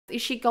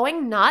Is she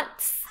going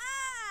nuts?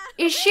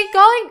 Is she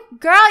going...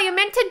 Girl, you're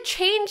meant to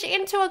change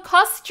into a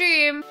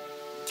costume.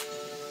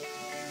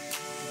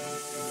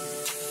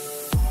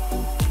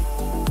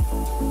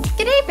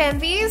 G'day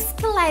Bambies,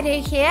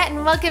 Kaleidow here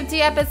and welcome to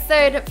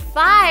episode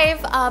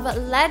 5 of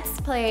Let's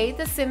Play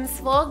The Sims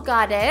 4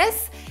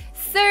 Goddess.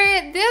 So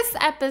this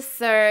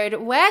episode,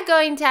 we're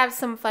going to have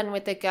some fun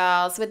with the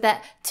girls, with the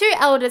two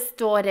eldest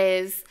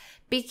daughters,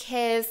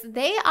 because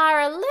they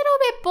are a little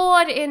bit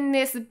bored in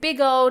this big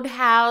old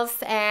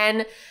house,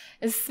 and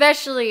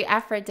especially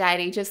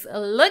Aphrodite. Just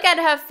look at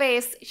her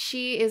face.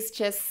 She is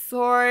just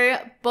so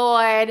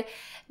bored.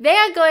 They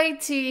are going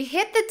to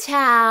hit the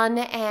town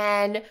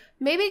and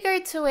maybe go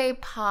to a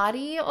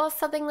party or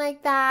something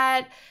like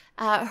that.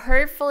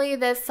 Hopefully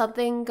there's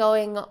something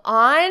going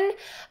on,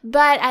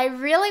 but I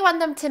really want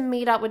them to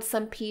meet up with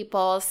some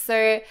people.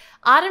 So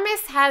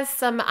Artemis has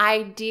some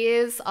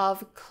ideas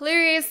of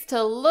clues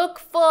to look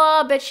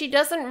for, but she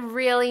doesn't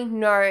really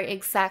know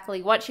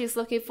exactly what she's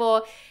looking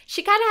for.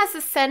 She kind of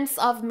has a sense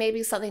of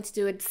maybe something to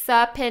do with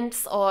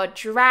serpents or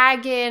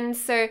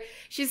dragons, so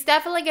she's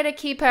definitely going to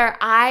keep her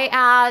eye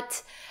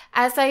out.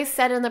 As I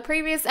said in the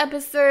previous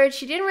episode,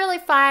 she didn't really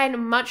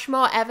find much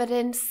more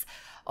evidence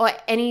or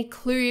any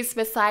clues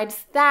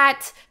besides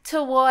that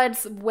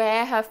towards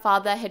where her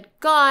father had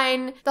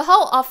gone. The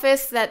whole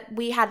office that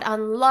we had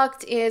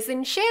unlocked is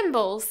in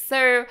shambles,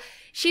 so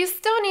she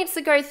still needs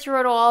to go through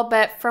it all,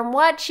 but from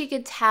what she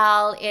could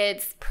tell,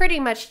 it's pretty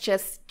much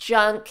just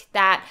junk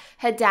that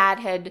her dad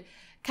had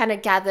kind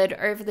of gathered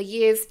over the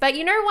years. But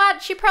you know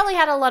what? She probably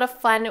had a lot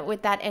of fun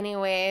with that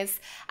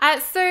anyways.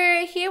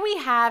 So here we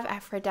have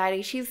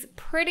Aphrodite. She's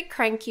pretty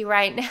cranky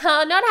right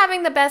now, not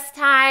having the best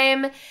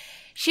time.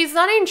 She's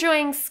not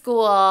enjoying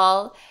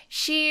school.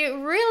 She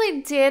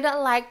really did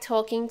like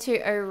talking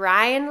to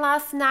Orion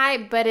last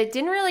night, but it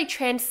didn't really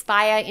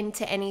transpire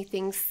into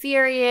anything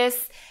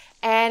serious.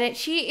 And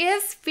she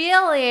is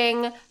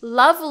feeling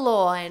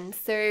lovelorn.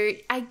 So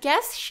I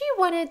guess she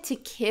wanted to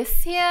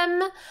kiss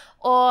him,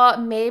 or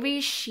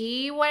maybe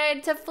she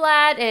wanted to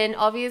flirt, and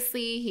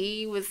obviously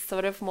he was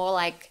sort of more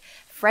like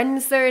friend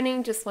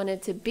zoning, just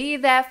wanted to be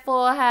there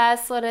for her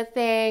sort of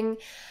thing.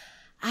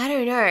 I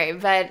don't know,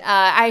 but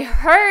I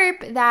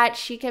hope that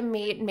she can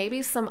meet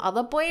maybe some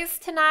other boys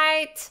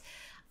tonight.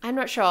 I'm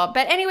not sure.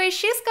 But anyway,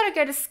 she's got to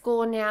go to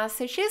school now,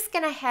 so she's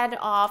going to head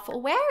off.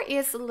 Where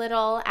is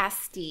little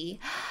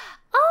Asti?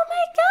 Oh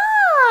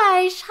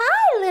my gosh!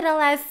 Hi, little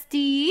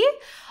Asti!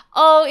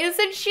 Oh,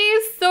 isn't she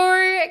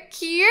so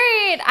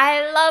cute?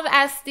 I love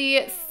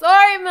Asti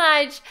so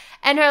much.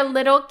 And her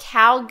little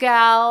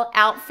cowgirl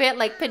outfit,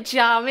 like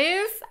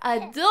pajamas.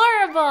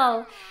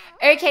 Adorable.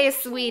 Okay,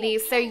 sweetie,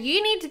 so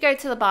you need to go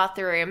to the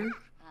bathroom.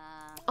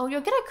 Oh,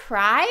 you're gonna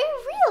cry?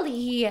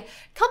 Really?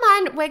 Come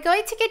on, we're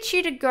going to get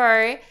you to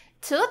go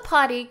to the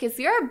potty because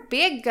you're a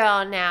big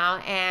girl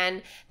now,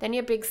 and then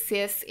your big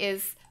sis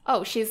is...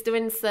 Oh, she's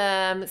doing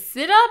some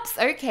sit-ups?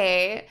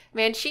 Okay.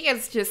 Man, she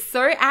is just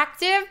so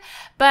active.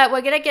 But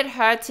we're going to get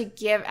her to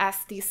give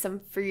Asti some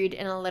food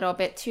in a little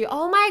bit too.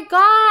 Oh my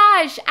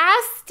gosh,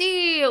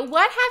 Asti,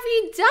 what have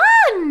you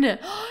done?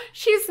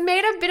 She's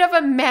made a bit of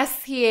a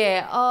mess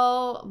here.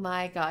 Oh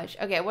my gosh.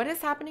 Okay, what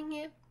is happening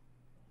here?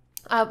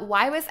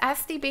 Why was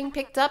Asti being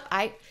picked up?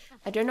 I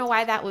don't know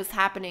why that was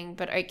happening,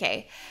 but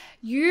okay.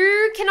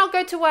 You cannot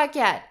go to work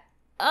yet.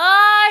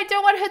 I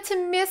don't want her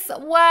to miss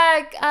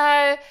work.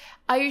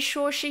 Are you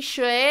sure she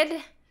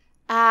should?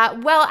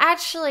 Well,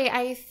 actually,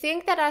 I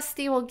think that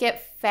Asti will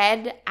get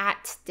fed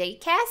at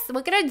daycare. So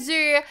we're going to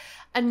do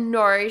a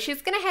no.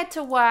 She's going to head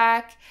to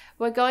work.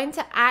 We're going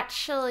to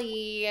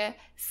actually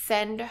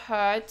send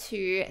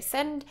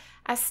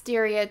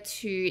Asteria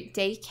to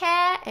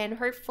daycare, and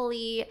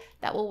hopefully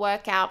that will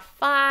work out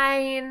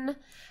fine.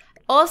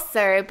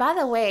 Also, by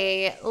the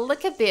way,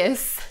 look at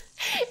this.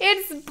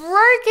 It's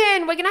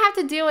broken. We're going to have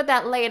to deal with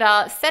that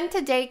later. Send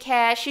to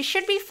daycare. She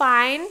should be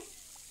fine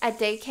at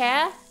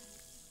daycare.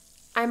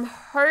 I'm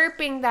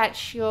hoping that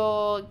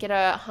she'll get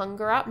a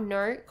hunger up.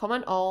 No, come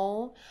on.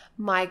 Oh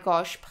my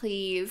gosh,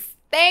 please.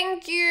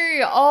 Thank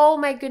you. Oh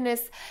my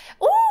goodness.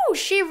 Oh,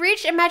 she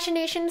reached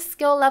imagination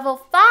skill level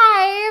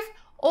 5.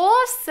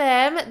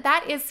 Awesome.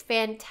 That is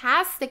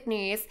fantastic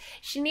news.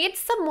 She needs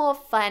some more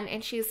fun,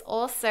 and she's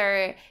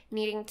also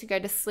needing to go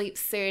to sleep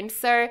soon.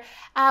 So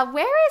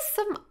where is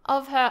some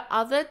of her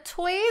other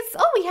toys?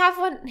 Oh, we have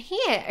one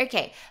here.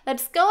 Okay,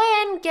 let's go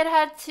and get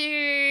her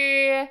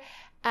to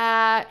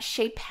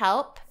shape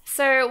help.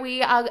 So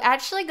we are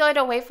actually going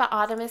to wait for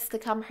Artemis to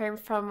come home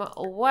from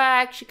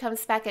work. She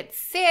comes back at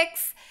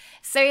 6.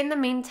 So in the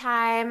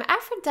meantime,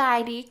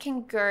 Aphrodite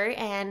can go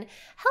and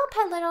help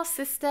her little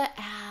sister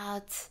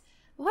out.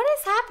 What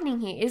is happening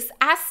here? Is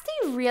Asti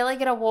really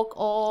gonna walk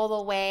all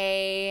the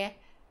way?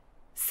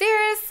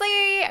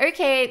 Seriously?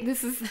 Okay,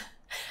 this is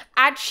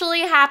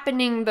actually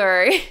happening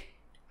though.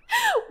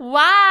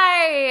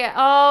 Why?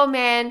 Oh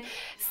man.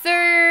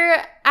 So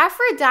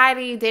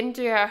Aphrodite didn't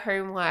do her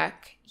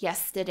homework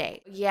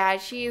yesterday. Yeah,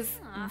 she's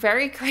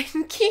very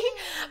cranky,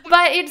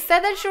 but it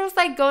said that she was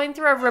like going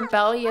through a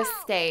rebellious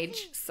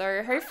stage.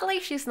 So hopefully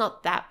she's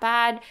not that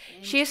bad.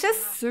 She's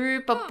just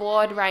super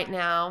bored right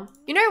now.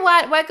 You know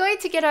what? We're going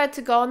to get her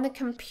to go on the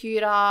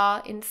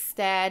computer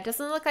instead.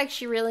 Doesn't look like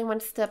she really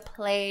wants to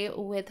play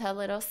with her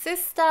little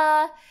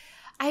sister.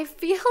 I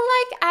feel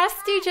like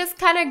Asti just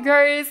kind of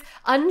goes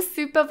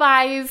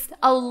unsupervised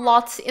a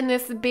lot in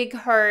this big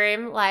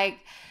home. Like,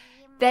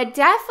 they're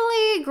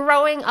definitely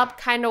growing up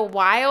kind of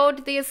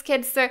wild, these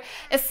kids. So,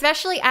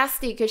 especially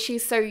Asti, because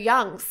she's so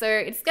young. So,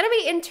 it's going to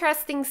be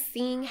interesting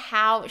seeing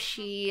how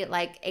she,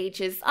 like,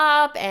 ages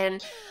up.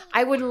 And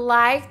I would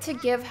like to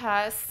give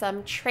her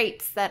some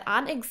traits that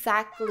aren't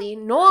exactly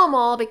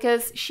normal,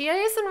 because she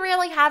isn't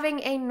really having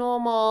a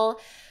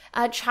normal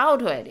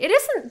childhood. It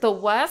isn't the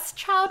worst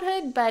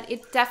childhood, but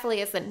it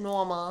definitely isn't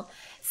normal.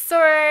 So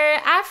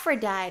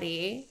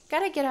Aphrodite,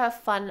 gotta get her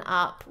fun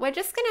up. We're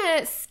just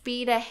gonna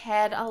speed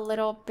ahead a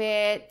little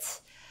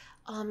bit.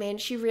 Oh man,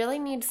 she really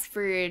needs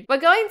food. We're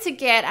going to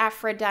get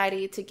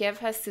Aphrodite to give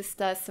her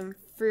sister some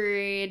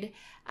food.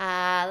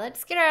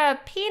 Let's get her a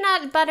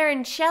peanut butter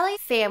and jelly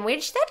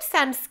sandwich. That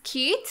sounds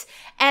cute.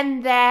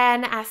 And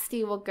then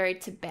Asti will go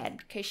to bed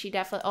because she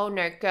definitely, oh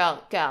no,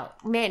 girl.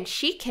 Man,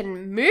 she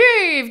can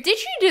move. Did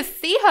you just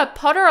see her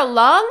potter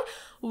along?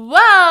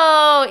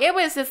 Whoa, it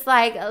was just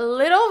like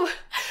little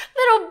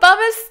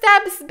bubba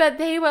steps, but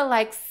they were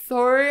like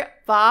so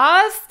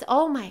fast.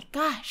 Oh my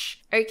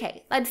gosh.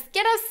 Okay, let's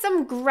get us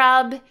some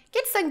grub.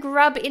 Get some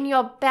grub in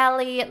your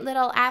belly,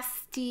 little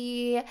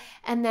Asti.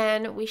 And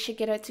then we should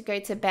get her to go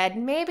to bed.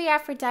 Maybe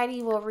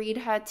Aphrodite will read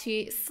her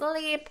to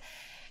sleep.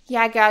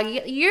 Yeah, girl,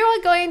 you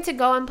are going to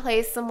go and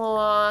play some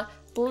more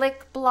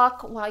Blick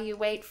Block while you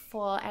wait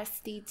for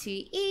Asti to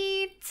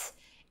eat.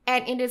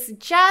 And it is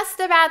just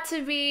about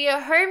to be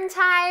home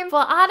time for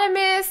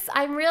Artemis.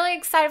 I'm really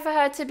excited for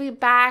her to be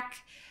back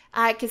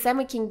because then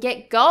we can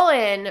get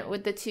going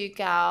with the two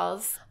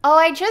girls. Oh,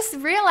 I just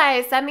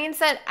realized that means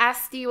that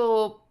Asti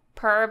will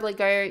probably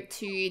go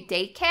to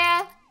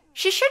daycare.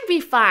 She should be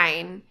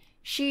fine.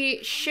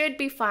 She should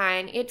be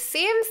fine. It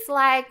seems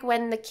like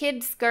when the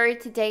kids go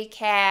to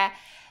daycare,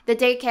 the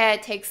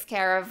daycare takes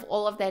care of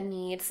all of their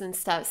needs and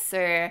stuff.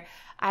 So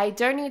I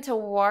don't need to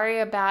worry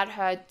about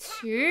her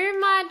too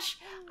much.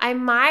 I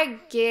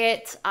might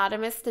get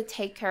Artemis to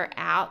take her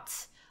out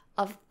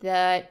of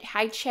the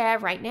high chair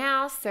right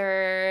now.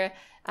 So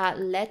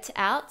let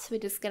out. We're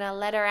just going to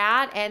let her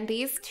out. And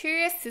these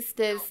two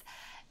sisters,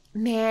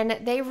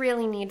 man, they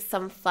really need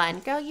some fun.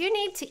 Girl, you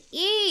need to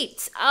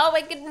eat. Oh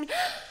my goodness.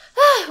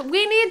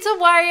 We need to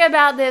worry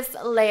about this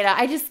later.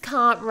 I just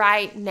can't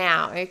right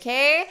now,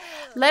 okay?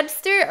 Let's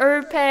do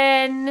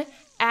open.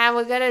 And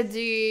we're going to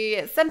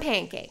do some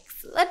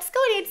pancakes. Let's go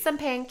and eat some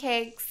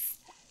pancakes.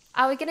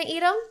 Are we going to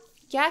eat them?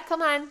 Yeah,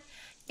 come on.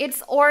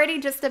 It's already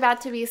just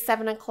about to be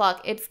 7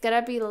 o'clock. It's going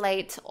to be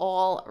late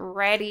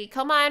already.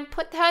 Come on,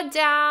 put her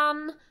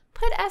down.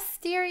 Put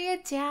Asteria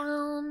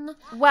down.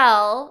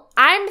 Well,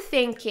 I'm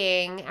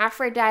thinking,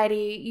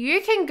 Aphrodite,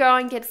 you can go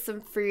and get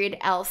some food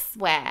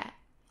elsewhere.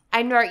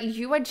 I know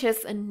you are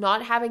just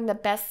not having the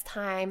best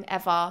time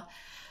ever.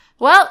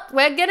 Well,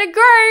 we're going to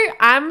go.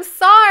 I'm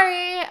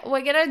sorry.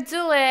 We're going to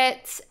do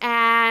it.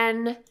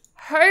 And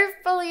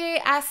hopefully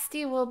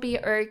Asti will be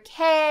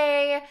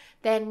okay.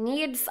 Their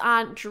needs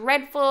aren't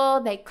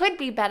dreadful. They could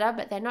be better,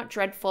 but they're not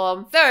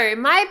dreadful. So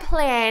my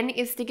plan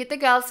is to get the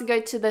girls to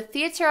go to the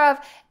Theatre of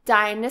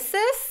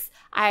Dionysus.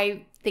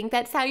 I think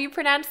that's how you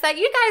pronounce that.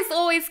 You guys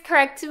always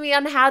correct me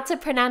on how to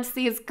pronounce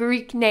these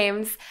Greek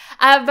names.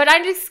 But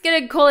I'm just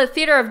going to call it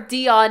Theatre of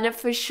Dion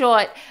for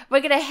short.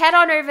 We're going to head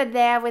on over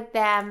there with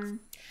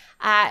them.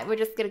 We're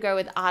just going to go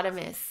with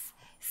Artemis.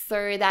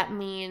 So that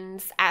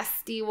means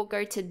Asti will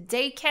go to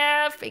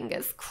daycare.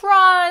 Fingers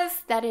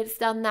crossed that it's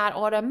done that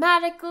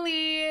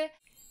automatically.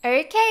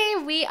 Okay,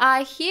 we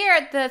are here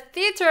at the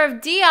Theatre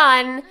of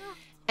Dion.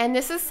 And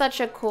this is such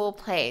a cool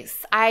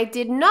place. I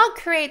did not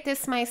create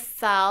this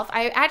myself.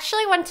 I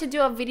actually want to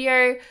do a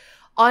video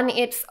on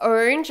its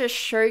own, just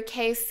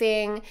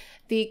showcasing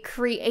the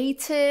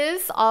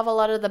creators of a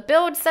lot of the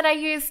builds that I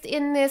used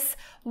in this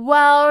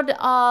world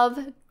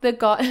of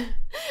the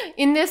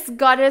in this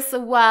goddess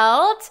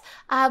world.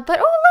 But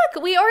oh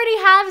look, we already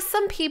have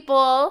some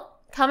people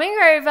coming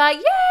over.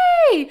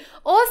 Yay!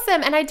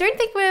 Awesome. And I don't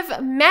think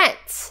we've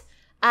met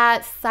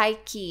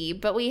Psyche,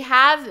 but we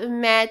have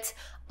met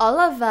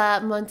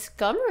Oliver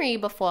Montgomery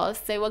before,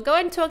 so we'll go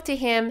and talk to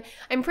him.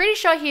 I'm pretty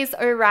sure he's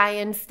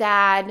Orion's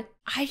dad.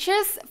 I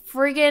just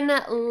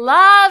friggin'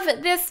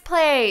 love this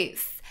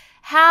place.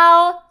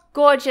 How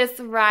gorgeous,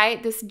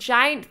 right? This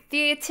giant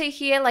theater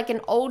here, like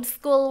an old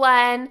school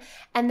one.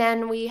 And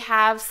then we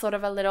have sort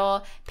of a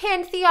little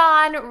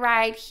pantheon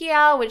right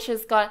here, which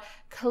has got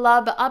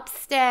club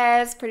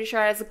upstairs. Pretty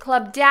sure it has a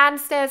club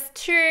downstairs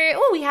too.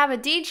 Oh, we have a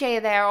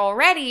DJ there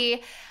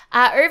already.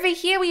 Over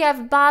here we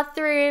have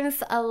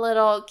bathrooms, a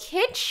little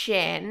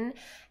kitchen,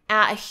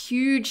 a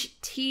huge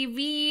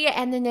TV,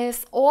 and then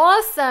this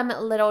awesome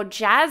little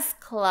jazz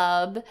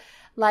club.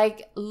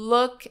 Like,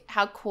 look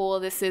how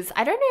cool this is.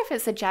 I don't know if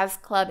it's a jazz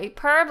club. It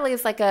probably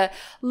is like a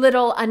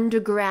little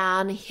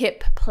underground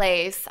hip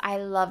place. I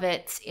love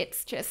it.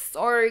 It's just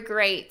so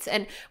great.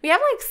 And we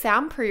have like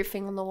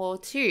soundproofing on the wall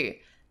too.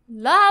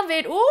 Love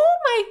it. Oh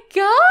my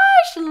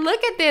gosh.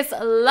 Look at this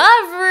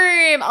love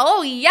room.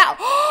 Oh yeah.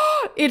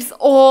 It's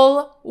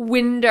all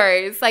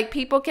windows. Like,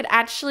 people could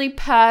actually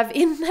perv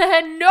in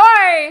there. No.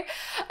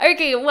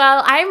 Okay,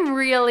 well, I'm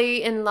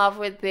really in love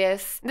with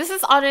this. This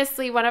is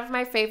honestly one of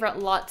my favorite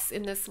lots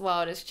in this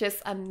world. It's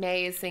just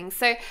amazing.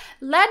 So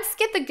let's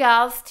get the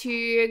girls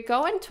to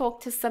go and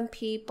talk to some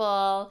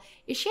people.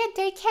 Is she at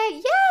daycare?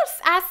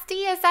 Yes,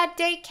 Asti is at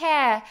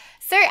daycare.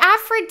 So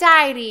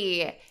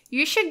Aphrodite,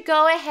 you should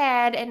go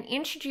ahead and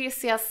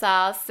introduce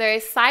yourself. So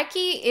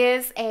Psyche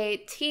is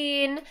a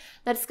teen.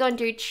 Let's go and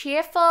do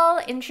cheerful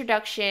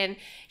introduction.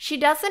 She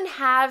doesn't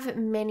have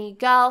many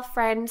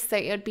girlfriends, so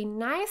it would be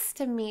nice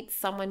to meet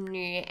someone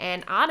new.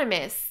 And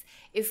Artemis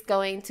is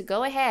going to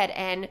go ahead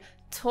and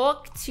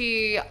talk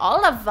to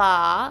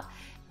Oliver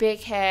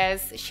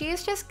because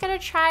she's just going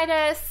to try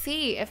to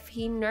see if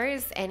he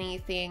knows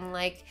anything.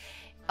 Like,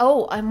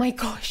 oh my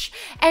gosh.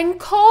 And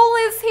Cole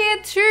is here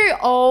too.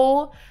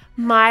 Oh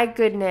my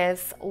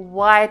goodness,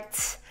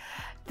 what?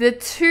 The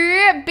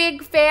two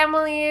big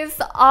families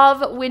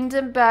of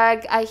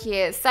Windenburg are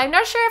here. So I'm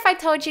not sure if I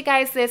told you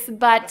guys this,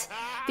 but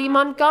the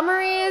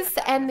Montgomerys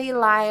and the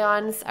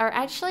Lyons are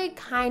actually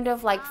kind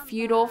of like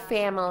feudal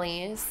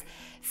families.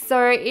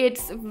 So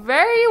it's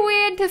very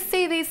weird to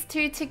see these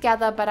two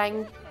together, but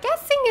I'm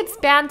guessing it's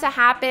bound to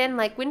happen.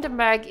 Like,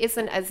 Windenburg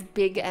isn't as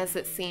big as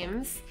it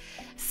seems.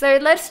 So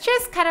let's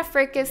just kind of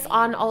focus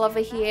on Oliver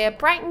here.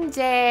 Brighten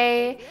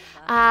day,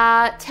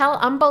 tell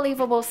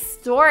unbelievable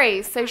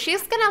stories. So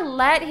she's gonna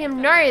let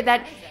him know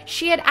that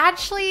she had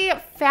actually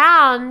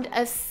found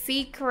a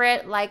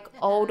secret, like,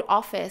 old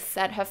office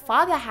that her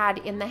father had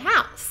in the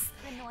house.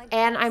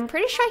 And I'm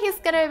pretty sure he's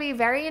gonna be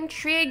very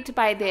intrigued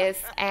by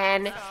this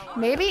and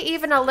maybe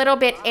even a little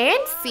bit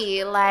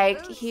antsy.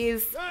 Like,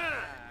 he's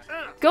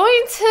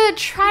going to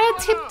try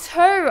to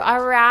tiptoe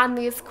around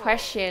these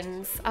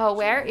questions. Oh,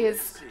 where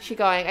is she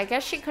going? I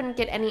guess she couldn't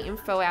get any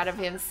info out of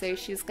him, so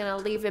she's gonna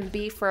leave him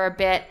be for a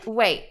bit.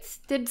 Wait,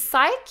 did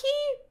Psyche?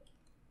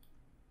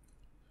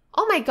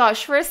 Oh my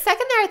gosh, for a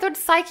second there I thought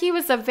Psyche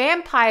was a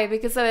vampire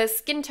because of her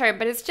skin tone,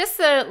 but it's just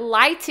the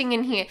lighting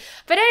in here.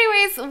 But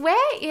anyways,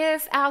 where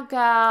is our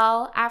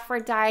girl,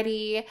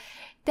 Aphrodite?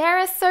 There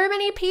are so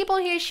many people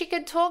here she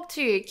could talk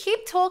to.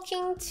 Keep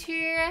talking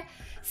to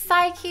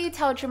Psyche,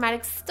 tell a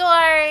dramatic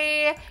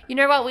story. You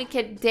know what? We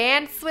could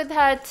dance with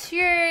her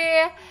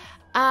too.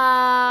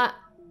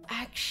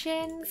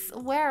 Actions?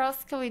 Where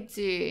else can we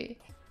do?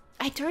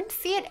 I don't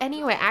see it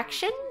anywhere.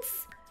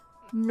 Actions?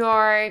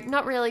 No,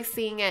 not really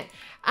seeing it.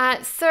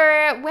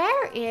 So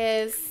where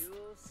is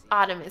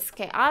Artemis?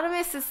 Okay,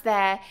 Artemis is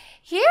there.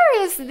 Here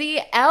is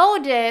the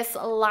eldest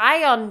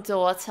Lion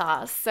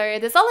daughter. So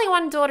there's only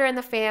one daughter in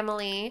the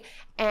family,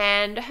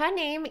 and her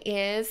name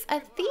is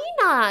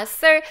Athena.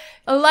 So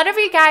a lot of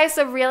you guys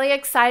are really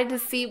excited to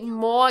see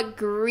more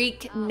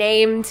Greek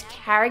named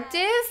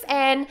characters,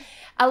 and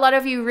a lot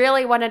of you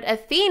really wanted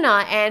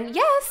Athena, and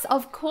yes,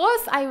 of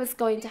course I was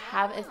going to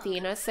have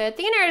Athena. So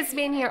Athena has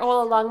been here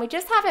all along. We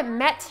just haven't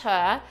met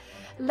her.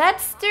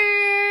 Let's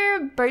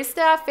do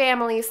Brewster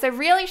family. So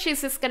really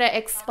she's just gonna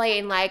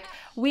explain, like,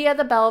 we are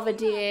the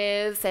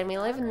Belvederes and we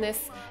live in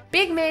this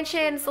big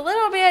mansion. It's a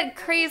little bit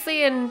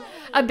crazy and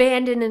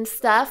abandoned and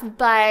stuff,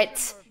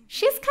 but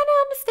she's kind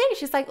of understanding.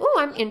 She's like, oh,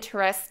 I'm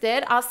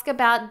interested. Ask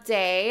about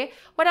day.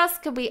 What else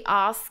could we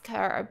ask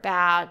her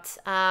about?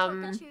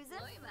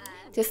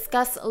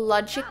 Discuss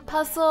logic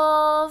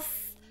puzzles.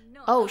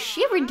 Oh,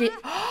 she really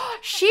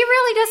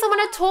doesn't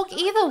want to talk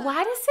either.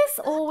 Why does this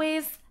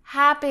always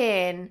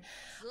happen?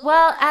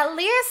 Well, at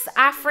least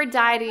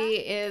Aphrodite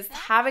is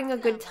having a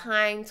good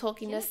time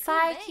talking to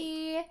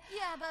Psyche.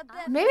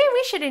 Maybe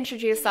we should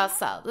introduce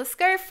ourselves. Let's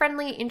go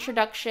friendly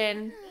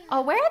introduction.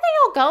 Oh, where are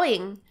they all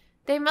going?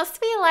 They must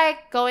be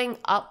like going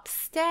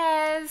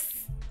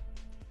upstairs.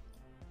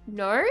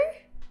 No?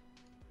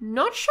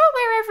 Not sure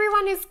where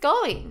everyone is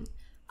going.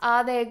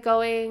 Are they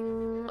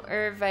going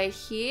over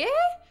here?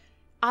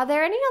 Are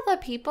there any other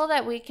people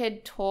that we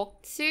could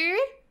talk to?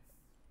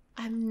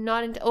 I'm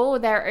not into... Oh,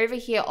 they're over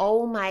here.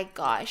 Oh my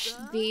gosh.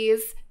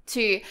 These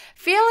two.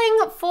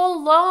 Feeling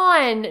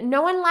forlorn.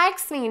 No one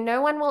likes me.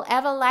 No one will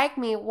ever like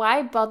me.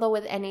 Why bother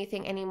with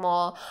anything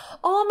anymore?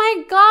 Oh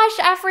my gosh,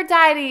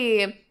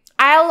 Aphrodite.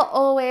 I'll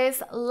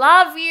always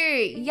love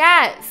you.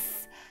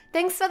 Yes.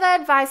 Thanks for the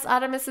advice.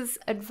 Artemis has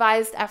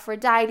advised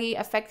Aphrodite,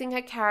 affecting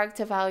her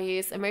character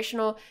values.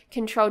 Emotional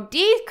control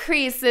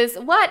decreases.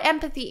 What?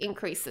 Empathy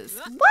increases.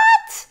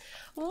 What?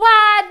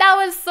 What? That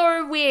was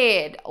so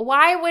weird.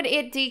 Why would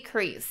it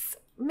decrease?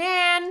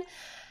 Man,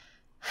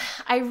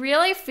 I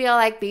really feel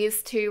like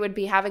these two would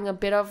be having a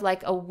bit of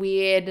like a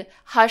weird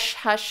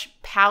hush-hush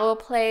power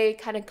play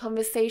kind of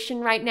conversation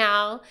right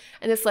now.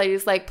 And this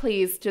lady's like,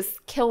 please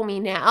just kill me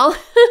now.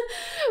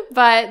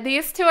 But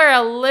these two are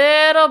a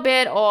little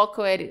bit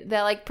awkward.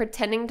 They're like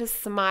pretending to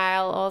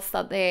smile or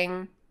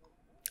something.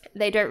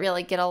 They don't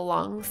really get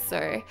along,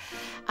 so.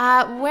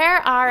 Where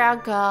are our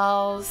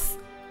girls?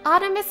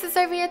 Artemis is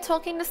over here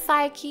talking to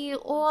Psyche.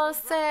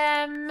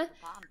 Awesome.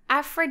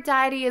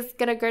 Aphrodite is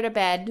gonna go to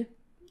bed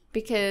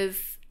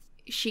because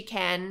she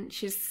can.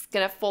 She's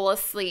gonna fall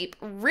asleep.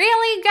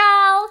 Really,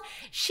 girl?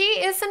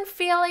 She isn't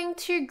feeling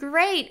too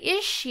great,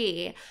 is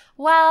she?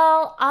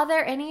 Well, are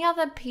there any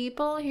other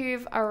people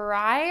who've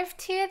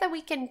arrived here that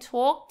we can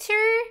talk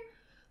to?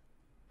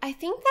 I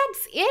think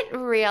that's it,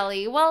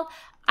 really. Well,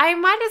 I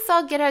might as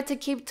well get her to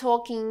keep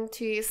talking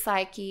to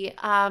Psyche,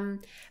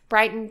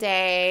 Brighton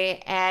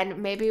Day,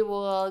 and maybe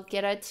we'll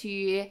get her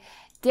to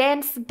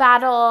dance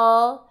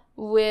battle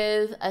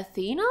with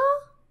Athena?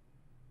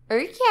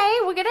 Okay,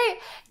 we're gonna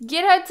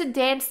get her to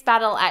dance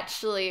battle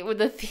actually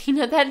with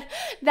Athena.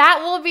 That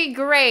will be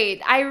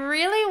great. I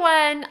really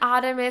want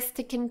Artemis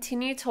to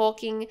continue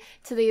talking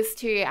to these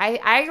two.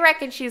 I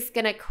reckon she's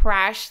gonna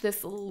crash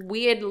this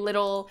weird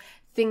little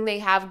thing they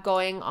have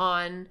going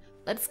on.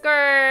 Let's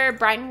go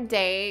Brighton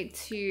Day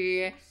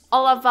to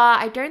Oliver.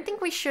 I don't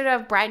think we should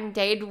have Brighton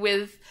Dayed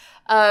with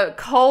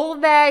Cole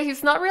there.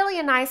 He's not really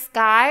a nice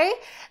guy.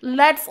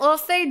 Let's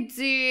also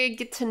do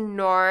get to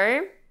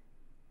know.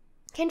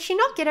 Can she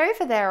not get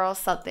over there or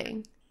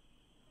something?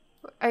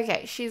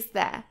 Okay, she's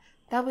there.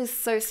 That was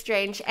so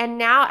strange. And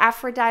now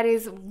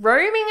Aphrodite's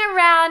roaming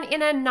around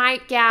in a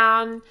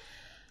nightgown.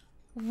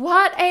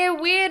 What a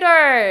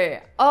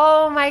weirdo.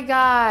 Oh my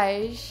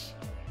gosh.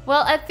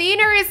 Well,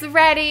 Athena is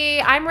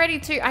ready. I'm ready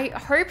too. I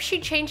hope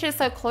she changes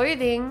her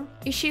clothing.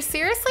 Is she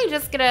seriously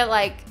just gonna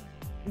like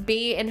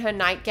be in her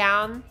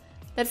nightgown?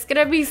 That's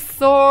gonna be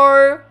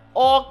so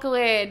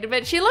awkward.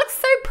 But she looks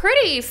so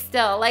pretty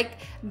still. Like,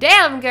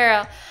 damn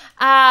girl.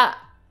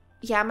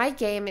 Yeah, my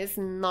game is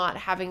not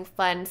having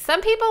fun.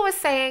 Some people were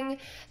saying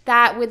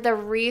that with the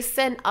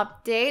recent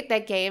update, their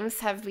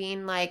games have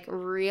been like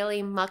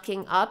really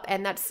mucking up,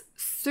 and that's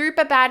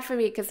super bad for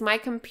me because my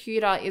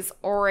computer is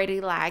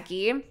already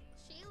laggy.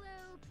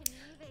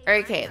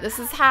 Okay, this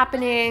is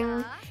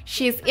happening.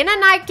 She's in a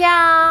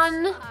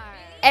nightgown,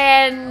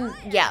 and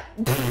yeah.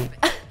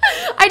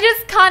 I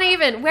just can't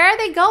even. Where are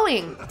they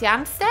going?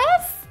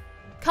 Downstairs?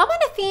 Come on,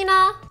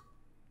 Athena.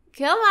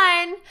 Come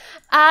on.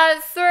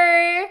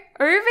 So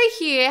over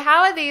here,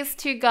 how are these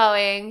two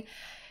going?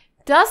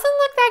 Doesn't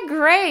look that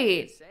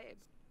great.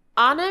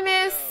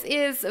 Artemis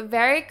is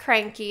very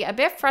cranky, a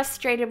bit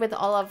frustrated with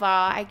Oliver.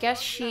 I guess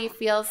she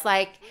feels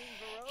like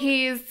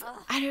he's,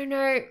 I don't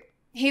know,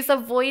 he's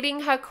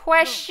avoiding her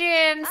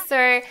questions.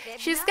 So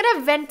she's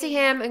gonna vent to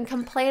him and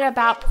complain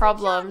about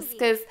problems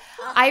because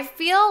I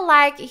feel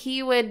like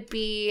he would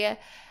be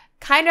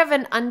kind of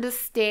an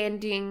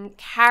understanding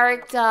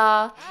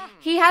character.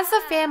 He has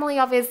a family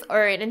of his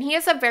own and he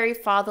is a very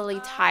fatherly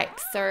type,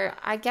 so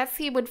I guess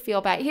he would feel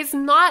bad. He's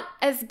not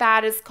as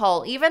bad as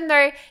Cole, even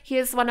though he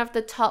is one of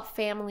the top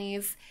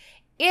families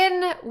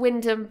in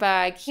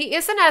Windenburg. He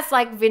isn't as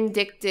like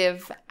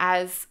vindictive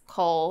as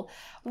Cole.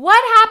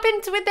 What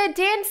happened with their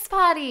dance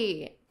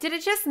party? Did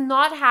it just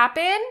not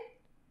happen?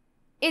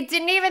 It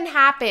didn't even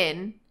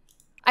happen.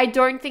 I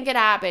don't think it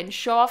happened.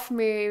 Show off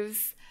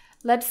moves.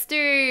 Let's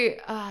do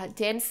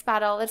dance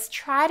battle. Let's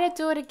try to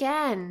do it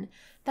again.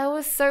 That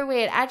was so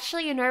weird.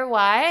 Actually, you know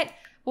what?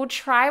 We'll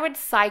try with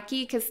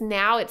Psyche because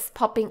now it's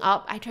popping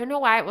up. I don't know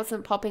why it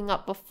wasn't popping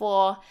up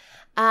before.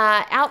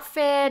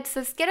 Outfits.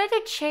 Let's get her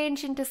to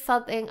change into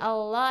something a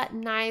lot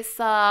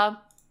nicer.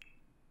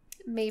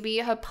 Maybe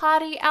her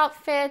party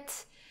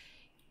outfit.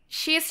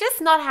 She's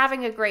just not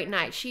having a great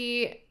night.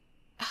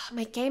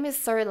 My game is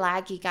so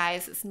laggy,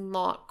 guys. It's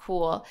not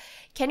cool.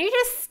 Can you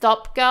just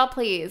stop, girl,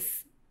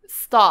 please?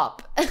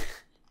 Stop.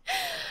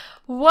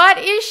 What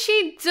is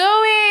she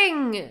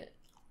doing?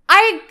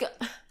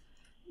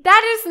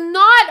 That is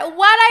not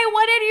what I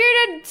wanted you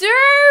to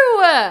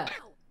do.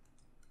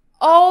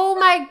 Oh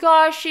my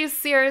gosh, she's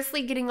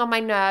seriously getting on my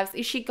nerves.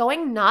 Is she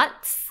going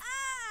nuts?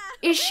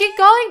 Is she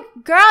going...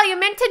 Girl, you're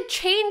meant to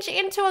change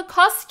into a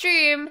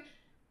costume.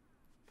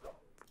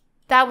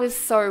 That was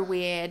so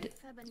weird.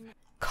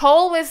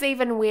 Cole was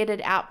even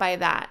weirded out by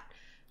that.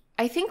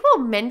 I think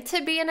we're meant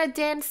to be in a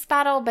dance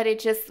battle, but it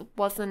just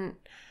wasn't.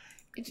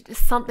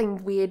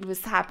 Something weird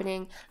was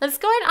happening. Let's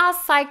go and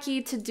ask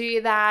Psyche to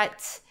do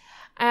that.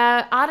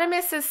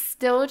 Artemis is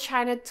still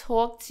trying to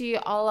talk to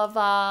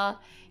Oliver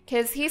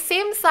because he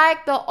seems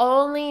like the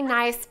only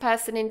nice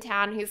person in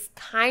town who's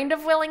kind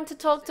of willing to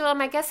talk to him.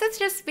 I guess it's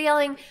just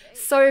feeling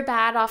so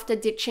bad after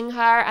ditching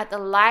her at the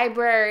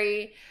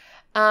library.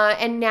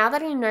 And now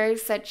that he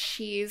knows that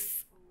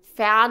she's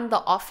found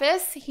the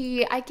office,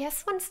 he, I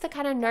guess, wants to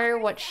kind of know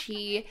what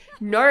she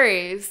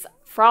knows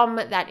from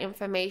that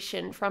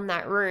information from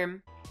that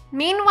room.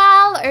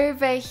 Meanwhile,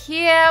 over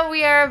here,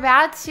 we are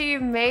about to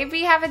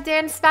maybe have a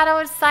dance battle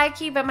with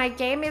Psyche, but my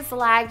game is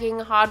lagging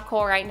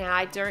hardcore right now.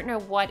 I don't know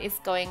what is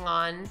going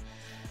on.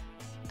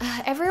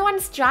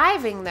 Everyone's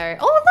driving though.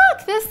 Oh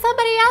look, there's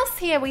somebody else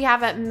here we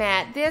haven't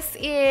met. This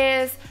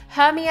is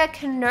Hermia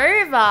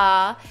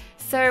Canova.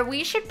 So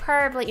we should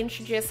probably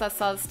introduce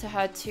ourselves to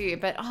her too.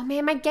 But oh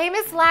man, my game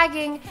is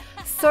lagging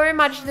so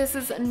much. This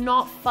is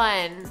not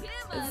fun.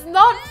 It's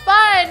not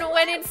fun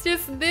when it's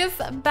just this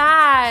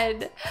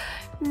bad.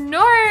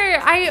 No,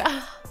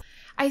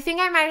 I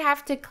think I might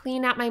have to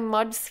clean out my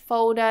mods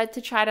folder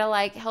to try to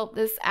like help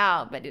this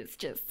out, but it's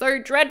just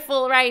so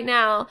dreadful right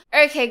now.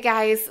 Okay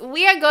guys,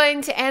 we are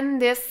going to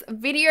end this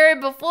video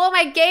before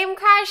my game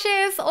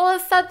crashes or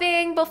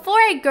something. Before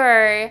I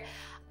go,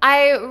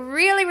 I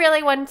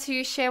really want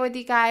to share with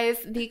you guys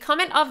the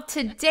comment of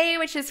today,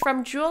 which is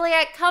from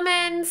Juliet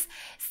Cummins.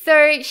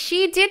 So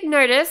she did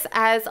notice,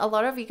 as a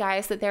lot of you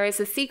guys, that there is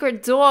a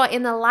secret door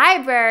in the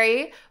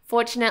library.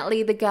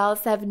 Fortunately, the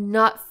girls have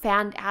not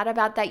found out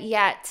about that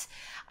yet.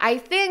 I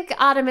think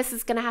Artemis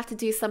is going to have to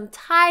do some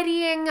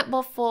tidying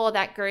before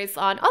that goes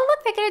on. Oh,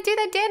 look, they're going to do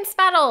the dance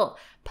battle.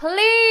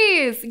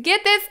 Please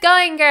get this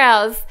going,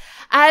 girls.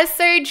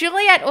 So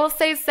Juliet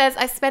also says,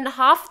 I spent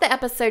half the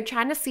episode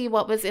trying to see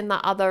what was in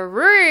the other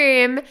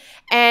room,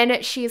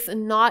 and she's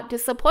not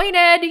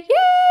disappointed.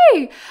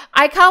 Yay!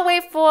 I can't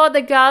wait for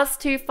the girls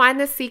to find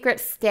the secret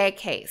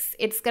staircase.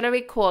 It's gonna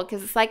be cool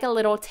because it's like a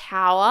little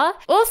tower.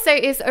 Also,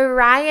 is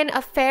Orion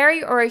a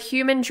fairy or a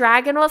human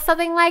dragon or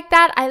something like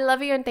that? I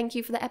love you and thank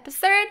you for the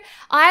episode.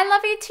 I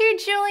love you too,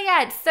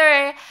 Juliet.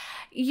 So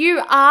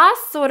you are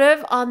sort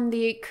of on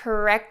the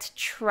correct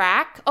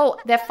track. Oh,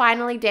 they're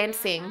finally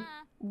dancing.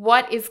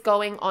 What is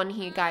going on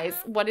here, guys?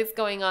 What is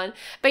going on?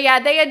 But yeah,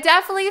 they are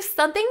definitely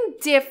something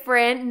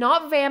different,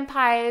 not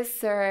vampires.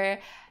 So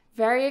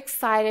very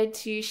excited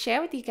to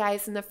share with you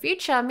guys in the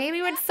future.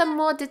 Maybe with some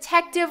more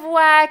detective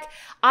work,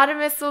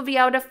 Artemis will be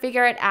able to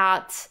figure it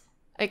out.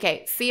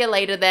 Okay, see you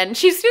later then.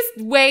 She's just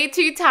way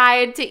too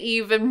tired to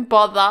even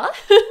bother.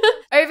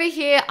 Over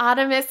here,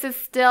 Artemis is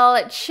still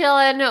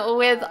chilling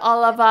with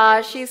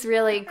Oliver. She's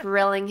really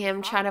grilling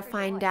him, trying to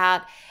find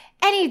out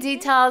any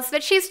details,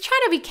 but she's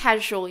trying to be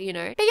casual, you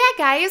know. But yeah,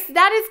 guys,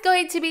 that is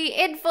going to be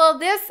it for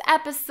this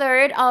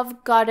episode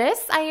of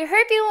Goddess. I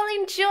hope you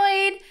all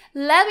enjoyed.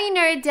 Let me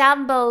know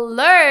down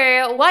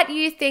below what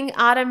you think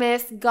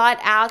Artemis got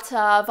out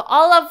of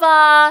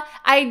Oliver.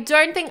 I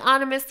don't think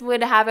Artemis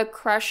would have a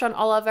crush on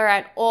Oliver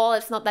at all.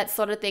 It's not that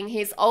sort of thing.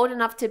 He's old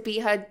enough to be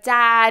her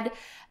dad.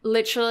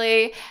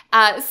 Literally.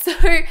 So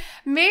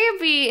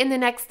maybe in the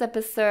next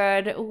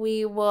episode,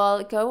 we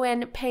will go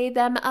and pay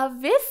them a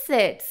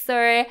visit.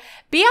 So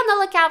be on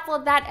the lookout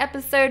for that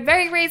episode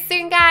very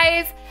soon,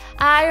 guys.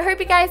 I hope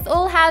you guys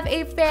all have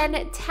a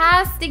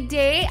fantastic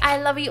day. I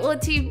love you all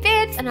to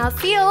bits, and I'll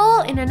see you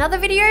all in another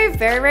video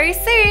very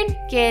soon.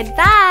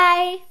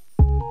 Goodbye.